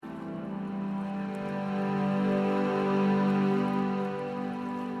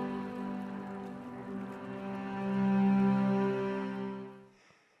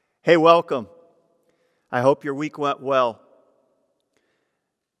Hey, welcome. I hope your week went well.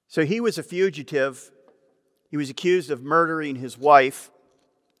 So he was a fugitive. He was accused of murdering his wife.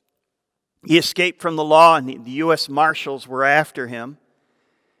 He escaped from the law, and the U.S. Marshals were after him.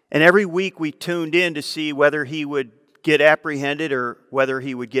 And every week we tuned in to see whether he would get apprehended or whether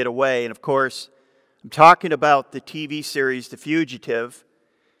he would get away. And of course, I'm talking about the TV series The Fugitive.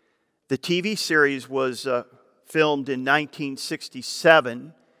 The TV series was filmed in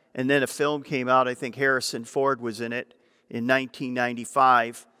 1967. And then a film came out, I think Harrison Ford was in it, in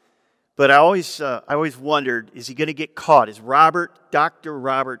 1995. But I always wondered, is he going to get caught? Is Dr.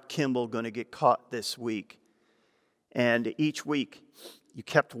 Robert Kimball going to get caught this week? And each week you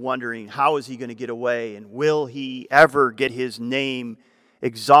kept wondering, how is he going to get away? And will he ever get his name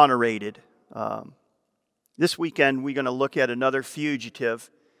exonerated? This weekend we're going to look at another fugitive.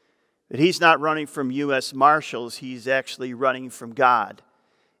 But he's not running from U.S. Marshals, he's actually running from God.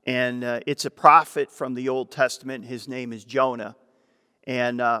 And it's a prophet from the Old Testament. His name is Jonah.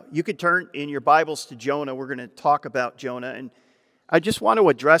 And you could turn in your Bibles to Jonah. We're going to talk about Jonah. And I just want to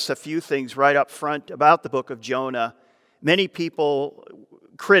address a few things right up front about the book of Jonah. Many people,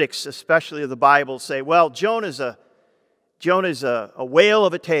 critics especially of the Bible, say, well, Jonah's a whale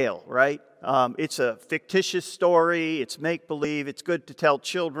of a tale, right? It's a fictitious story. It's make-believe. It's good to tell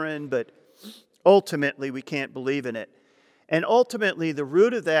children, but ultimately we can't believe in it. And ultimately, the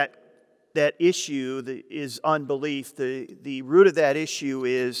root of that issue is unbelief. The root of that issue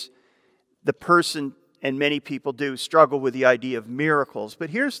is the person, and many people do, struggle with the idea of miracles. But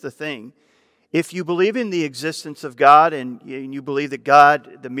here's the thing. If you believe in the existence of God and you believe that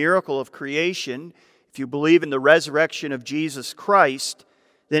God, the miracle of creation, if you believe in the resurrection of Jesus Christ,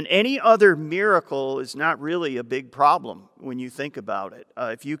 then any other miracle is not really a big problem when you think about it.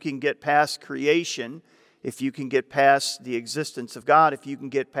 If you can get past creation, if you can get past the existence of God, if you can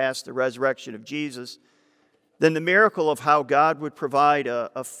get past the resurrection of Jesus, then the miracle of how God would provide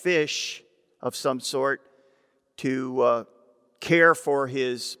a fish of some sort to care for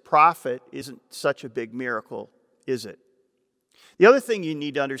his prophet isn't such a big miracle, is it? The other thing you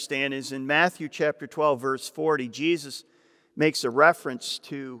need to understand is in Matthew chapter 12, verse 40, Jesus makes a reference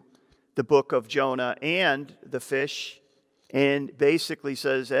to the book of Jonah and the fish, and basically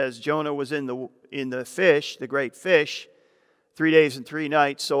says, as Jonah was in the fish, the great fish, 3 days and 3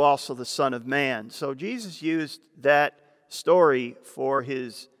 nights, so also the Son of Man. So Jesus used that story for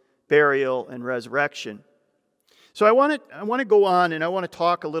his burial and resurrection. So I want to go on and I want to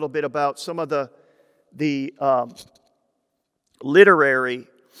talk a little bit about some of the literary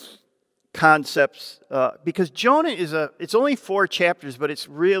concepts, because Jonah it's only 4 chapters, but it's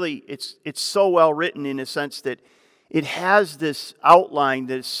so well written in a sense that it has this outline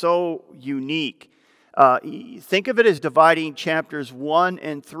that is so unique. Think of it as dividing chapters 1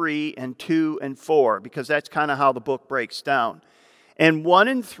 and 3 and 2 and 4, because that's kind of how the book breaks down. And 1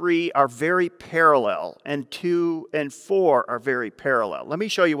 and 3 are very parallel, and 2 and 4 are very parallel. Let me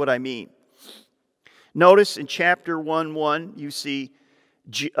show you what I mean. Notice in chapter 1:1, you see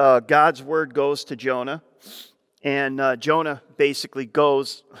God's word goes to Jonah, and Jonah basically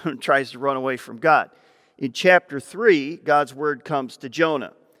goes and tries to run away from God. In chapter 3, God's word comes to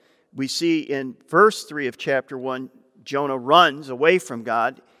Jonah. We see in verse 3 of chapter 1, Jonah runs away from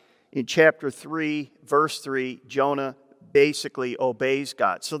God. In chapter 3, verse 3, Jonah basically obeys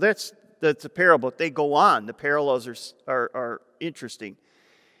God. So that's the parable. They go on. The parallels are interesting.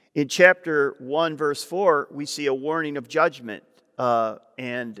 In chapter 1, verse 4, we see a warning of judgment,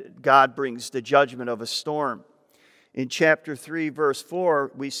 and God brings the judgment of a storm. In chapter 3, verse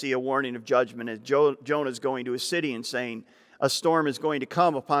 4, we see a warning of judgment as Jonah is going to a city and saying, a storm is going to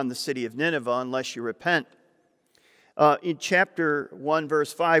come upon the city of Nineveh unless you repent. In chapter 1,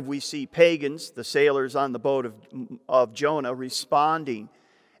 verse 5, we see pagans, the sailors on the boat of Jonah, responding.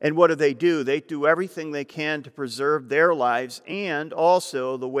 And what do? They do everything they can to preserve their lives and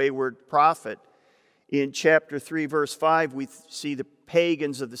also the wayward prophet. In chapter 3, verse 5, we see the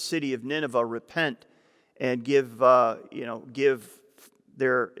pagans of the city of Nineveh repent and they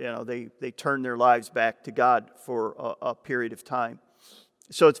turn their lives back to God for a period of time.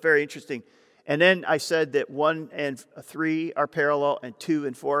 So it's very interesting. And then I said that 1 and 3 are parallel and 2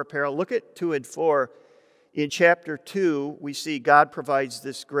 and 4 are parallel. Look at 2 and 4. In chapter 2, we see God provides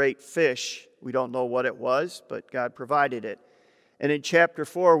this great fish. We don't know what it was, but God provided it. And in chapter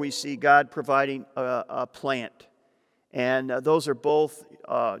 4, we see God providing a plant. And those are both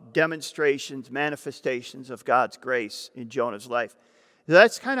demonstrations, manifestations of God's grace in Jonah's life.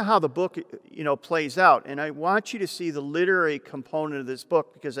 That's kind of how the book, plays out. And I want you to see the literary component of this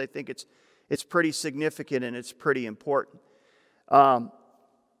book because I think it's pretty significant and it's pretty important.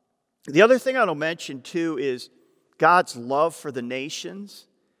 The other thing I want to mention, too, is God's love for the nations.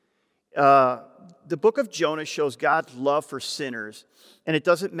 The book of Jonah shows God's love for sinners, and it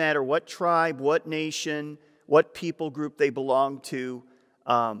doesn't matter what tribe, what nation, what people group they belong to.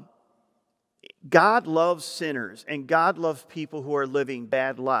 God loves sinners, and God loves people who are living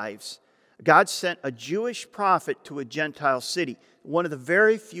bad lives. God sent a Jewish prophet to a Gentile city, one of the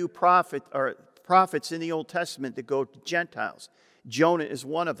very few prophets in the Old Testament that go to Gentiles. Jonah is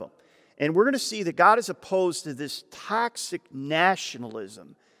one of them. And we're going to see that God is opposed to this toxic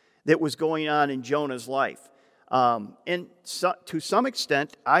nationalism that was going on in Jonah's life. And to some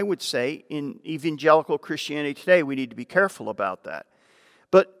extent, I would say, in evangelical Christianity today, we need to be careful about that.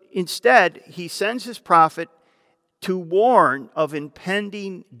 But instead, he sends his prophet to warn of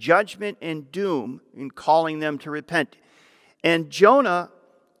impending judgment and doom in calling them to repent. And Jonah,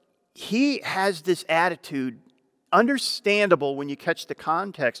 he has this attitude, understandable when you catch the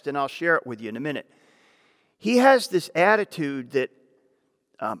context, and I'll share it with you in a minute. He has this attitude that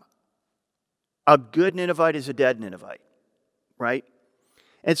a good Ninevite is a dead Ninevite, right?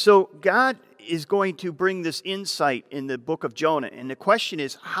 And so God is going to bring this insight in the book of Jonah. And the question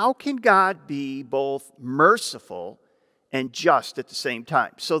is, how can God be both merciful and just at the same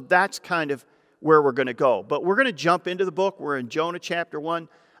time? So that's kind of where we're going to go. But we're going to jump into the book. We're in Jonah chapter 1.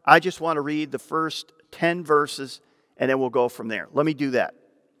 I just want to read the first 10 verses, and then we'll go from there. Let me do that.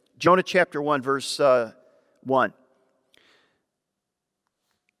 Jonah chapter 1, verse 1.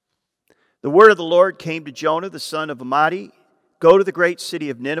 The word of the Lord came to Jonah, the son of Amittai. Go to the great city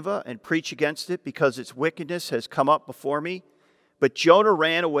of Nineveh and preach against it, because its wickedness has come up before me. But Jonah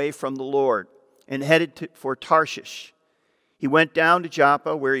ran away from the Lord and headed for Tarshish. He went down to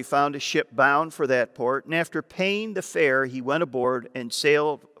Joppa, where he found a ship bound for that port. And after paying the fare, he went aboard and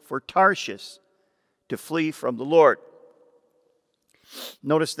sailed for Tarshish to flee from the Lord.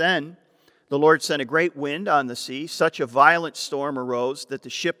 Notice then, the Lord sent a great wind on the sea. Such a violent storm arose that the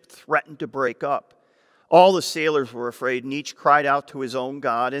ship threatened to break up. All the sailors were afraid, and each cried out to his own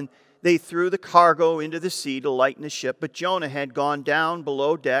God. And they threw the cargo into the sea to lighten the ship. But Jonah had gone down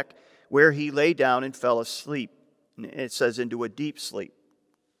below deck, where he lay down and fell asleep. And it says, into a deep sleep.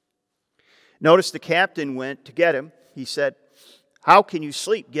 Notice the captain went to get him. He said, "How can you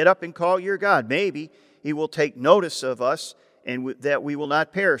sleep? Get up and call your God. Maybe he will take notice of us, and that we will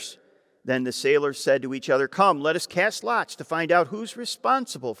not perish." Then the sailors said to each other, "Come, let us cast lots to find out who's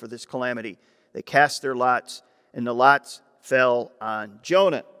responsible for this calamity." They cast their lots, and the lots fell on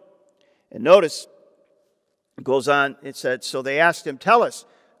Jonah. And notice, it goes on, it said, so they asked him, "Tell us,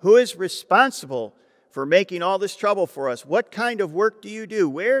 who is responsible for making all this trouble for us? What kind of work do you do?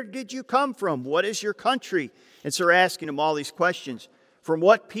 Where did you come from? What is your country?" And so they're asking him all these questions. "From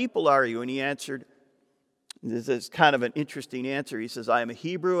what people are you?" And he answered, this is kind of an interesting answer. He says, "I am a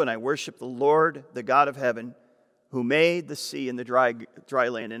Hebrew, and I worship the Lord, the God of heaven, who made the sea and the dry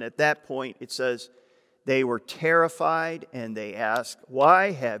land." And at that point, it says, they were terrified, and they asked,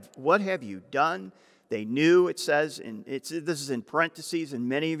 what have you done? They knew, it says, and this is in parentheses in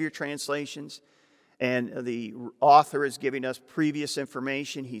many of your translations, and the author is giving us previous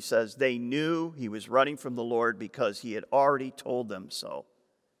information. He says they knew he was running from the Lord because he had already told them so.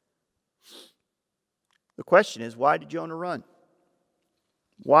 The question is, why did Jonah run?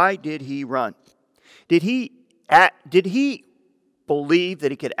 Why did he run? Did he believe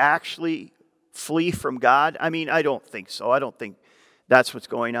that he could actually flee from God? I mean, I don't think so. I don't think that's what's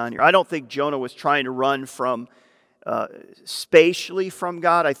going on here. I don't think Jonah was trying to run from spatially from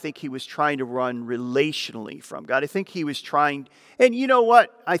God. I think he was trying to run relationally from God. I think he was trying, and you know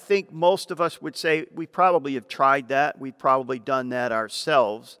what? I think most of us would say we probably have tried that. We've probably done that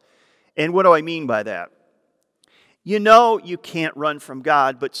ourselves. And what do I mean by that? You know you can't run from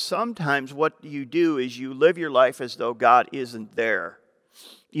God, but sometimes what you do is you live your life as though God isn't there.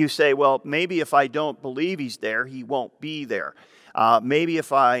 You say, well, maybe if I don't believe he's there, he won't be there. Maybe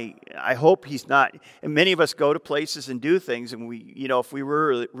if I hope he's not. And many of us go to places and do things, and if we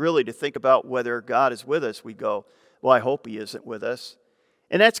were really to think about whether God is with us, we go, well, I hope he isn't with us.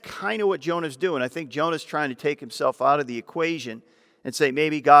 And that's kind of what Jonah's doing. I think Jonah's trying to take himself out of the equation and say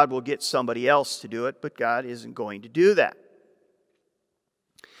maybe God will get somebody else to do it, but God isn't going to do that.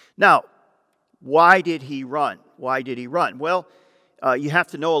 Now, why did he run? Why did he run? Well, you have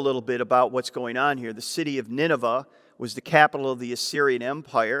to know a little bit about what's going on here. The city of Nineveh was the capital of the Assyrian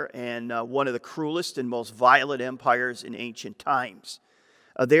Empire and one of the cruelest and most violent empires in ancient times.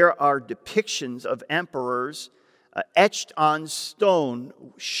 There are depictions of emperors etched on stone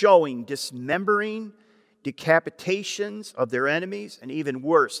showing dismembering, decapitations of their enemies, and even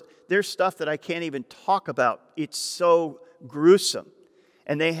worse. There's stuff that I can't even talk about. It's so gruesome.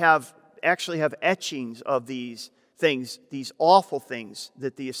 And they actually have etchings of these things, these awful things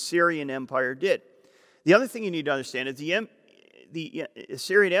that the Assyrian Empire did. The other thing you need to understand is the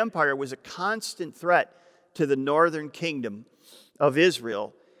Assyrian Empire was a constant threat to the northern kingdom of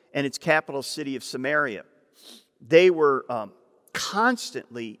Israel and its capital city of Samaria. They were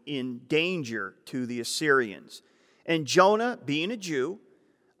constantly in danger to the Assyrians. And Jonah, being a Jew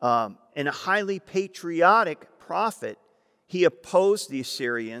and a highly patriotic prophet, he opposed the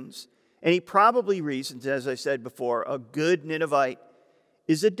Assyrians, and he probably reasons, as I said before, a good Ninevite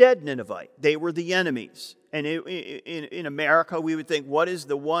is a dead Ninevite. They were the enemies. And in America, we would think, what is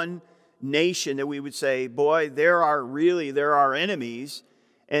the one nation that we would say, boy, there are enemies?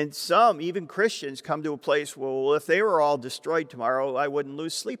 And some, even Christians, come to a place, well, if they were all destroyed tomorrow, I wouldn't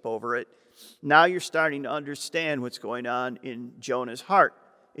lose sleep over it. Now you're starting to understand what's going on in Jonah's heart.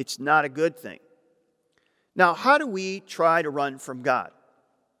 It's not a good thing. Now, how do we try to run from God?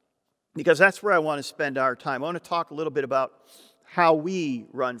 Because that's where I want to spend our time. I want to talk a little bit about how we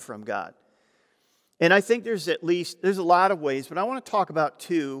run from God. And I think there's a lot of ways, but I want to talk about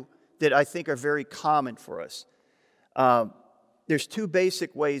two that I think are very common for us. There's two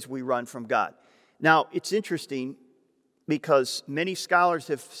basic ways we run from God. Now, it's interesting because many scholars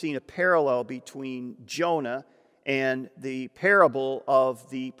have seen a parallel between Jonah and the parable of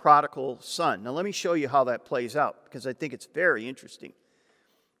the prodigal son. Now, let me show you how that plays out, because I think it's very interesting.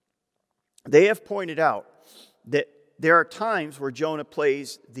 They have pointed out that there are times where Jonah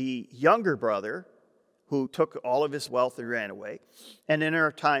plays the younger brother who took all of his wealth and ran away, and then there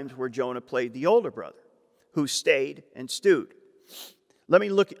are times where Jonah played the older brother who stayed and stewed. Let me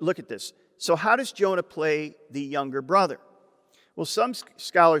look at this. So how does Jonah play the younger brother? Well, some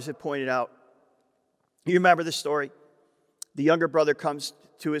scholars have pointed out, you remember the story? The younger brother comes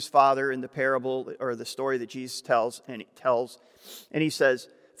to his father in the parable or the story that Jesus tells, and he says,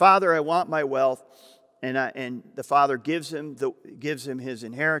 "Father, I want my wealth." And the father gives him his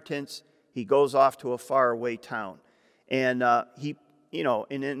inheritance. He goes off to a faraway town, and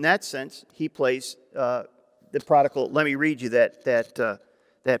and in that sense, he plays the prodigal. Let me read you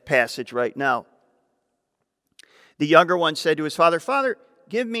that passage right now. The younger one said to his father, "Father,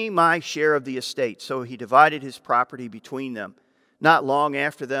 give me my share of the estate." So he divided his property between them. Not long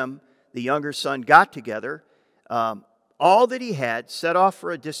after them, the younger son got together all that he had, set off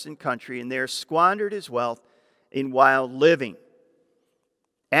for a distant country, and there squandered his wealth in wild living.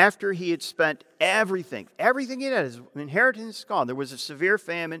 After he had spent everything he had, his inheritance is gone. There was a severe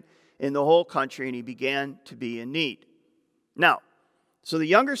famine in the whole country, and he began to be in need. Now, so the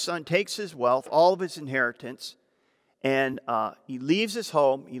younger son takes his wealth, all of his inheritance, and he leaves his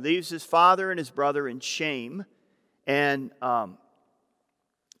home. He leaves his father and his brother in shame, and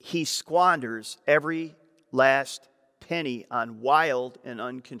he squanders every last penny on wild and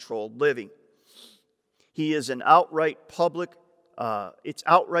uncontrolled living. He is an outright public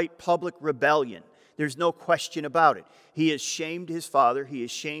rebellion. There's no question about it. He has shamed his father. He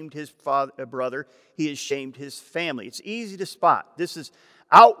has shamed his brother. He has shamed his family. It's easy to spot. This is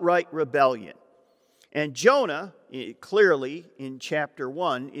outright rebellion. And Jonah, clearly in chapter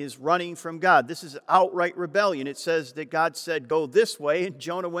 1, is running from God. This is outright rebellion. It says that God said, "Go this way," and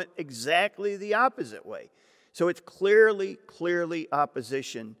Jonah went exactly the opposite way. So it's clearly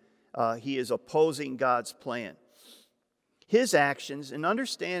opposition. He is opposing God's plan. His actions, and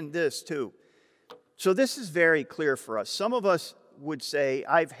understand this too. So this is very clear for us. Some of us would say,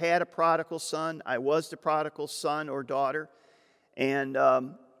 I've had a prodigal son. I was the prodigal son or daughter. And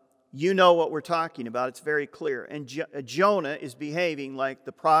you know what we're talking about. It's very clear. And Jonah is behaving like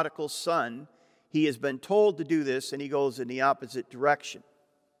the prodigal son. He has been told to do this, and he goes in the opposite direction.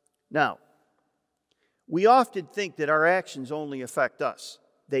 Now, we often think that our actions only affect us.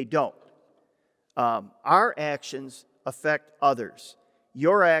 They don't. Our actions affect others.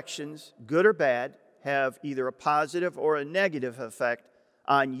 Your actions, good or bad, have either a positive or a negative effect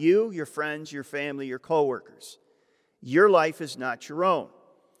on you, your friends, your family, your coworkers. Your life is not your own.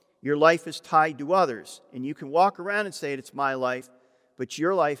 Your life is tied to others. And you can walk around and say it's my life, but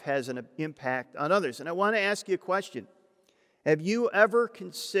your life has an impact on others. And I want to ask you a question. Have you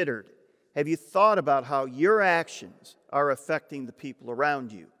thought about how your actions are affecting the people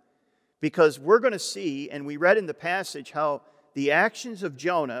around you? Because we're going to see, and we read in the passage, how the actions of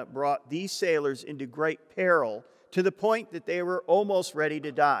Jonah brought these sailors into great peril to the point that they were almost ready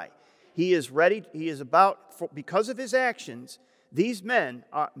to die. Because of his actions, these men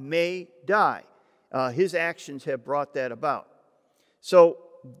may die. His actions have brought that about. So,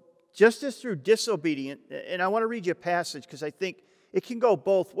 just as through disobedience, and I want to read you a passage because I think it can go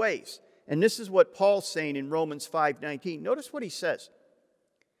both ways. And this is what Paul's saying in Romans 5:19. Notice what he says.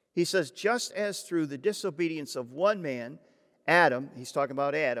 He says, just as through the disobedience of one man, Adam, he's talking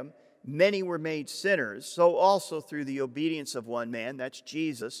about Adam, many were made sinners, so also through the obedience of one man, that's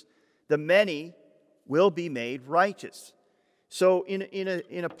Jesus, the many will be made righteous. So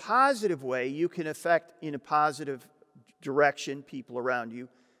in a positive way, you can affect in a positive direction people around you,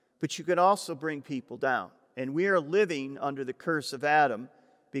 but you can also bring people down. And we are living under the curse of Adam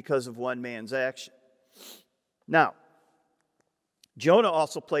because of one man's action. Now, Jonah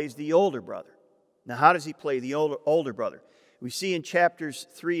also plays the older brother. Now, how does he play the older brother? We see in chapters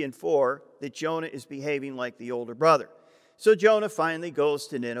 3 and 4 that Jonah is behaving like the older brother. So Jonah finally goes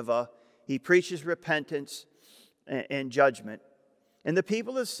to Nineveh. He preaches repentance and judgment. And the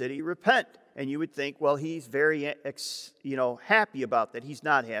people of the city repent. And you would think, well, he's very happy about that. He's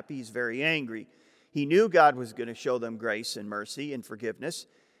not happy. He's very angry. He knew God was going to show them grace and mercy and forgiveness.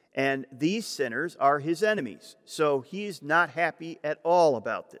 And these sinners are his enemies. So he's not happy at all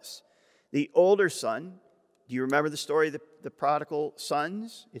about this. The older son, do you remember the story of the prodigal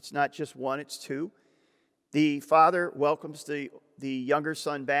sons? It's not just one, it's two. The father welcomes the younger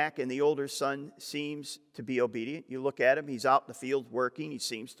son back, and the older son seems to be obedient. You look at him, he's out in the field working. He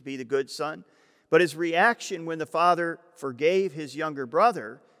seems to be the good son. But his reaction when the father forgave his younger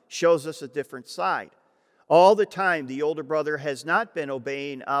brother shows us a different side. All the time, the older brother has not been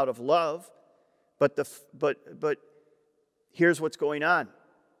obeying out of love, but here's what's going on.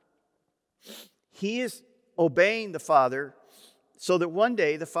 He is obeying the father so that one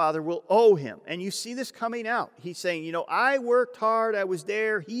day the father will owe him. And you see this coming out. He's saying, I worked hard, I was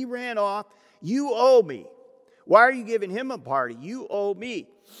there, he ran off, you owe me. Why are you giving him a party? You owe me.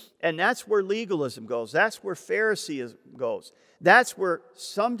 And that's where legalism goes. That's where Phariseeism goes. That's where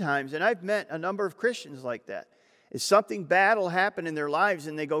sometimes, and I've met a number of Christians like that, is something bad will happen in their lives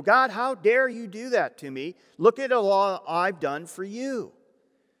and they go, God, how dare you do that to me? Look at all I've done for you.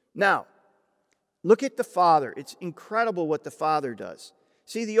 Now, look at the father. It's incredible what the father does.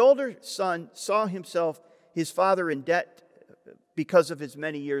 See, the older son saw his father in debt because of his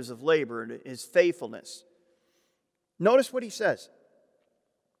many years of labor and his faithfulness. Notice what he says.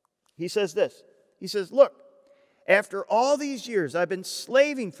 He says this. He says, look, after all these years I've been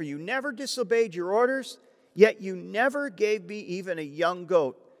slaving for you, never disobeyed your orders, yet you never gave me even a young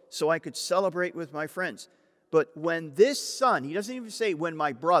goat so I could celebrate with my friends. But when this son, he doesn't even say when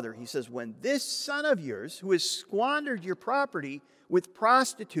my brother, he says when this son of yours who has squandered your property with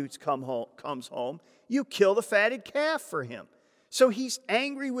prostitutes comes home, you kill the fatted calf for him. So he's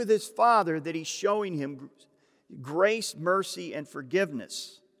angry with his father that he's showing him grace, mercy, and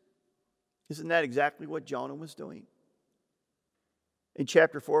forgiveness. Isn't that exactly what Jonah was doing? In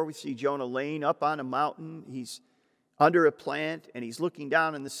chapter 4, we see Jonah laying up on a mountain. He's under a plant, and he's looking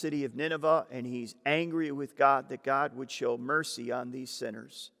down on the city of Nineveh, and he's angry with God that God would show mercy on these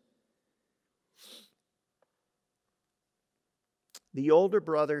sinners. The older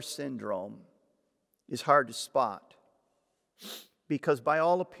brother syndrome is hard to spot because by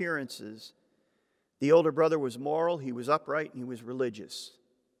all appearances, the older brother was moral, he was upright, and he was religious.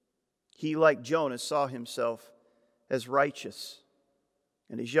 He, like Jonah, saw himself as righteous,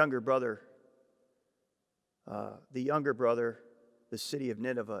 and his younger brother, the city of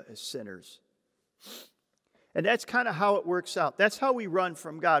Nineveh, as sinners. And that's kind of how it works out. That's how we run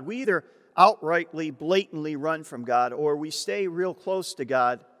from God. We either outrightly, blatantly run from God, or we stay real close to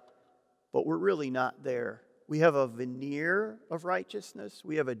God, but we're really not there. We have a veneer of righteousness.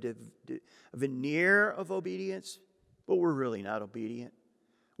 We have a veneer of obedience, but we're really not obedient.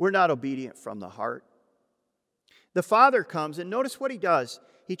 We're not obedient from the heart. The father comes, and notice what he does.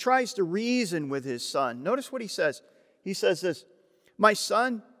 He tries to reason with his son. Notice what he says. He says this, my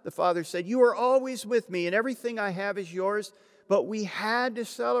son, the father said, you are always with me, and everything I have is yours, but we had to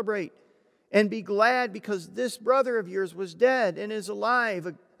celebrate and be glad because this brother of yours was dead and is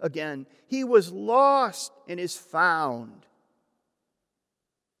alive again. He was lost and is found.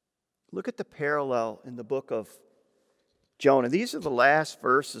 Look at the parallel in the book of Jonah. These are the last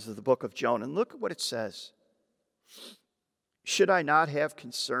verses of the book of Jonah. And look at what it says. Should I not have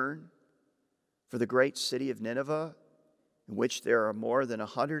concern for the great city of Nineveh, in which there are more than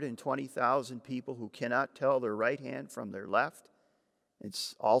 120,000 people who cannot tell their right hand from their left?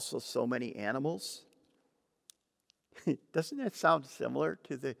 It's also so many animals. Doesn't that sound similar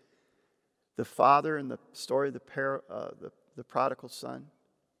to the father in the story of the prodigal son?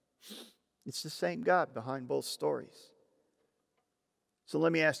 It's the same God behind both stories. So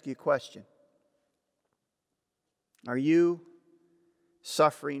let me ask you a question. Are you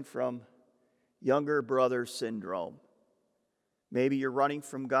suffering from younger brother syndrome? Maybe you're running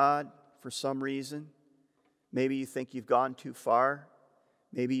from God for some reason. Maybe you think you've gone too far.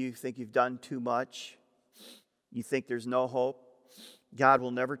 Maybe you think you've done too much. You think there's no hope. God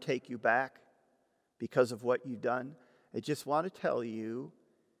will never take you back because of what you've done. I just want to tell you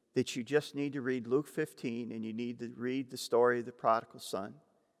that you just need to read Luke 15 and you need to read the story of the prodigal son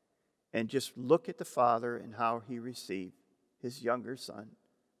and just look at the father and how he received his younger son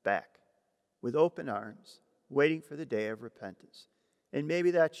back with open arms, waiting for the day of repentance. And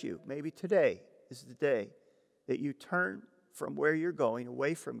maybe that's you. Maybe today is the day that you turn from where you're going,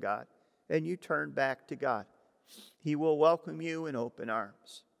 away from God, and you turn back to God. He will welcome you in open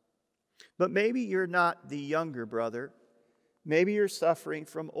arms. But maybe you're not the younger brother. Maybe you're suffering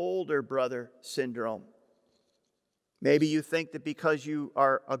from older brother syndrome. Maybe you think that because you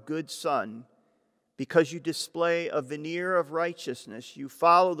are a good son, because you display a veneer of righteousness, you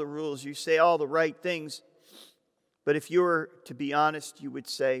follow the rules, you say all the right things. But if you were to be honest, you would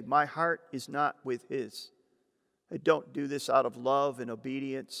say, my heart is not with his. I don't do this out of love and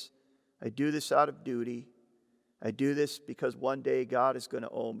obedience. I do this out of duty. I do this because one day God is going to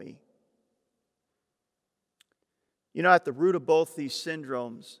owe me. You know, at the root of both these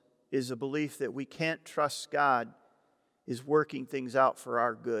syndromes is a belief that we can't trust God is working things out for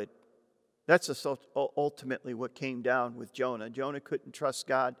our good. That's ultimately what came down with Jonah. Jonah couldn't trust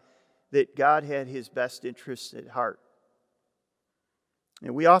God, that God had his best interests at heart.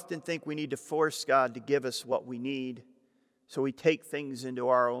 And we often think we need to force God to give us what we need, so we take things into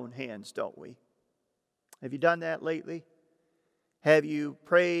our own hands, don't we? Have you done that lately? Have you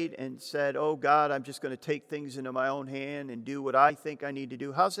prayed and said, oh God, I'm just going to take things into my own hand and do what I think I need to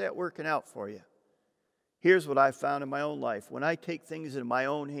do? How's that working out for you? Here's what I've found in my own life. When I take things into my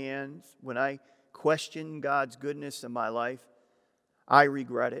own hands, when I question God's goodness in my life, I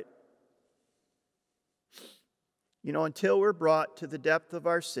regret it. You know, until we're brought to the depth of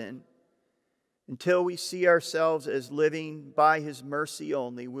our sin, until we see ourselves as living by His mercy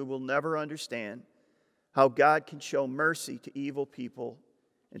only, we will never understand how God can show mercy to evil people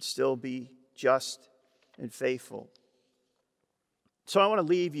and still be just and faithful. So I want to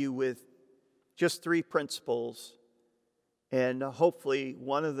leave you with just 3 principles, and hopefully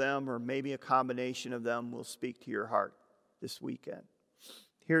one of them or maybe a combination of them will speak to your heart this weekend.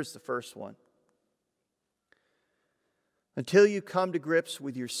 Here's the first one. Until you come to grips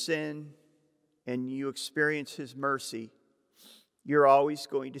with your sin and you experience His mercy, you're always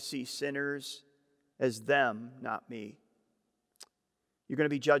going to see sinners as them, not me. You're going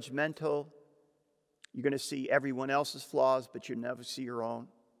to be judgmental. You're going to see everyone else's flaws, but you'll never see your own.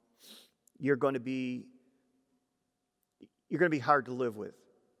 You're going to be hard to live with.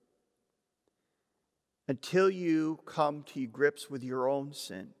 Until you come to grips with your own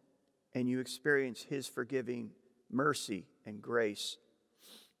sin and you experience His forgiving mercy and grace,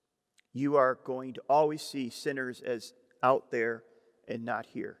 you are going to always see sinners as out there and not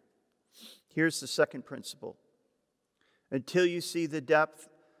here. Here's the second principle. Until you see the depth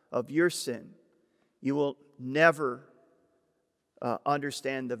of your sin, you will never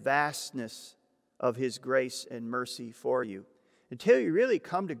understand the vastness of His grace and mercy for you. Until you really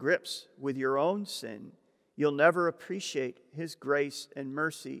come to grips with your own sin, you'll never appreciate His grace and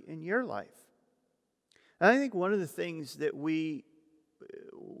mercy in your life. And I think one of the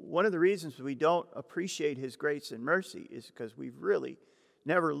reasons we don't appreciate His grace and mercy is because we've really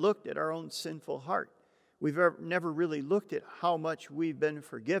never looked at our own sinful heart. We've never really looked at how much we've been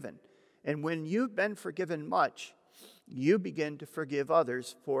forgiven. And when you've been forgiven much, you begin to forgive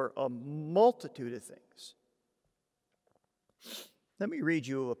others for a multitude of things. Let me read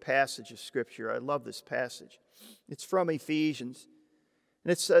you a passage of Scripture. I love this passage. It's from Ephesians,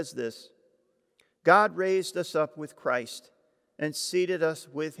 and it says this: God raised us up with Christ and seated us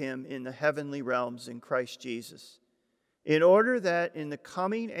with Him in the heavenly realms in Christ Jesus, in order that in the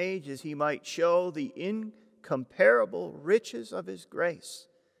coming ages He might show the incomparable riches of His grace,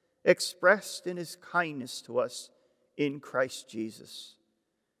 expressed in His kindness to us in Christ Jesus.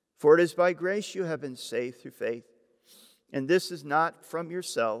 For it is by grace you have been saved through faith, and this is not from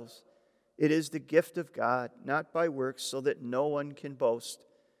yourselves. It is the gift of God, not by works, so that no one can boast.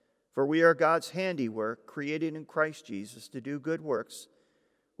 For we are God's handiwork, created in Christ Jesus to do good works,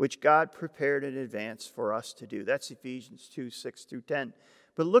 which God prepared in advance for us to do. That's Ephesians 2, 6 through 10.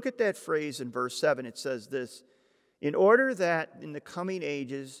 But look at that phrase in verse 7. It says this: in order that in the coming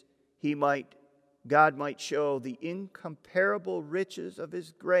ages God might show the incomparable riches of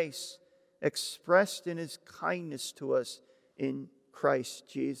His grace, expressed in His kindness to us in Christ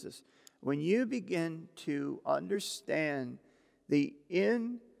Jesus. When you begin to understand the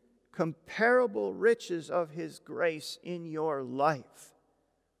incomparable riches of His grace in your life,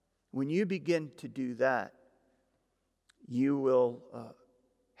 when you begin to do that, you will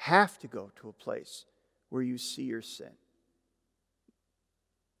have to go to a place where you see your sin.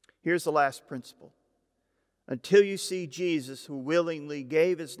 Here's the last principle. Until you see Jesus, who willingly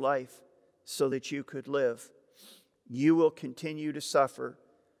gave his life so that you could live, you will continue to suffer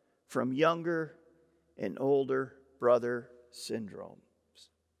from younger and older brother syndromes.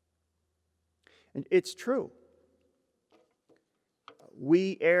 And it's true.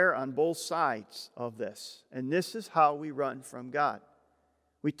 We err on both sides of this. And this is how we run from God.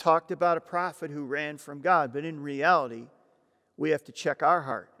 We talked about a prophet who ran from God, but in reality, we have to check our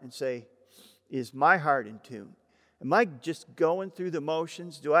heart and say, is my heart in tune? Am I just going through the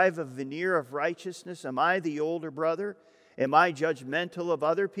motions? Do I have a veneer of righteousness? Am I the older brother? Am I judgmental of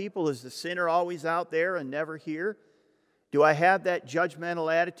other people? Is the sinner always out there and never here? Do I have that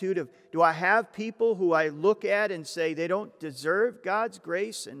judgmental attitude of, do I have people who I look at and say they don't deserve God's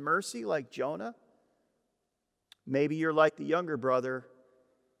grace and mercy like Jonah? Maybe you're like the younger brother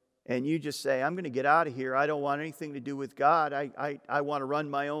and you just say, I'm going to get out of here. I don't want anything to do with God. I want to run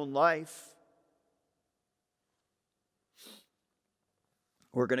my own life.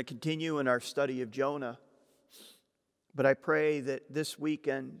 We're going to continue in our study of Jonah. But I pray that this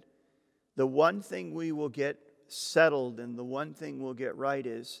weekend, the one thing we will get settled and the one thing we'll get right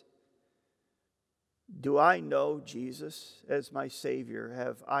is, do I know Jesus as my Savior?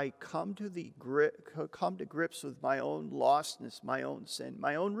 Have I come to grips with my own lostness, my own sin,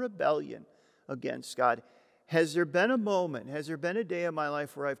 my own rebellion against God? Has there been a moment, has there been a day in my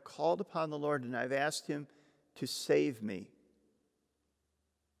life where I've called upon the Lord and I've asked Him to save me?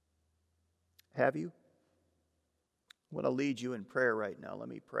 Have you? I want to lead you in prayer right now. Let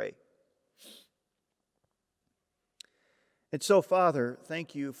me pray. And so, Father,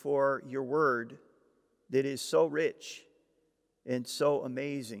 thank you for your word that is so rich and so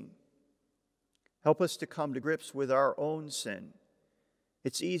amazing. Help us to come to grips with our own sin.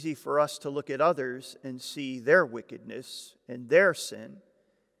 It's easy for us to look at others and see their wickedness and their sin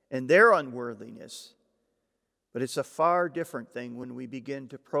and their unworthiness. But it's a far different thing when we begin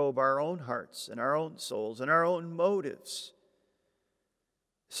to probe our own hearts and our own souls and our own motives.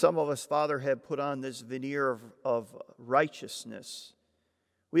 Some of us, Father, have put on this veneer of righteousness.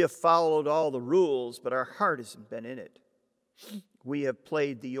 We have followed all the rules, but our heart hasn't been in it. We have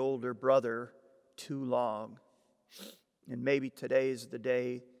played the older brother too long. And maybe today is the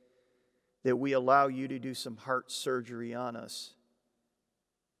day that we allow you to do some heart surgery on us.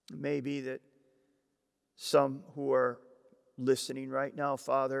 It may be that some who are listening right now,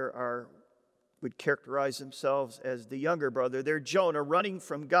 Father, would characterize themselves as the younger brother. They're Jonah running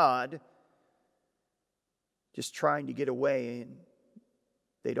from God, just trying to get away, and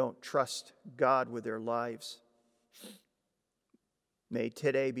they don't trust God with their lives. May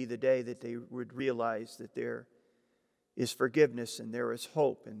today be the day that they would realize that there is forgiveness and there is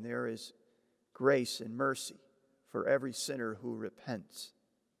hope and there is grace and mercy for every sinner who repents.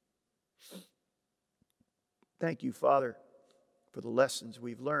 Thank you, Father, for the lessons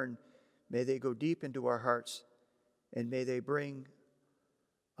we've learned. May they go deep into our hearts, and may they bring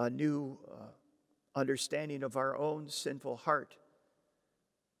a new understanding of our own sinful heart.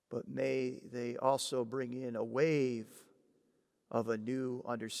 But may they also bring in a wave of a new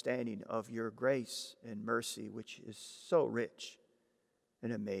understanding of your grace and mercy, which is so rich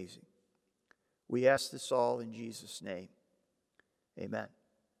and amazing. We ask this all in Jesus' name. Amen.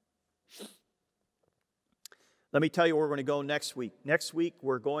 Let me tell you where we're going to go next week. Next week,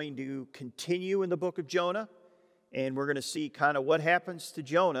 we're going to continue in the book of Jonah, and we're going to see kind of what happens to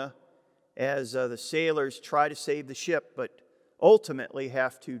Jonah as the sailors try to save the ship, but ultimately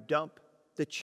have to dump the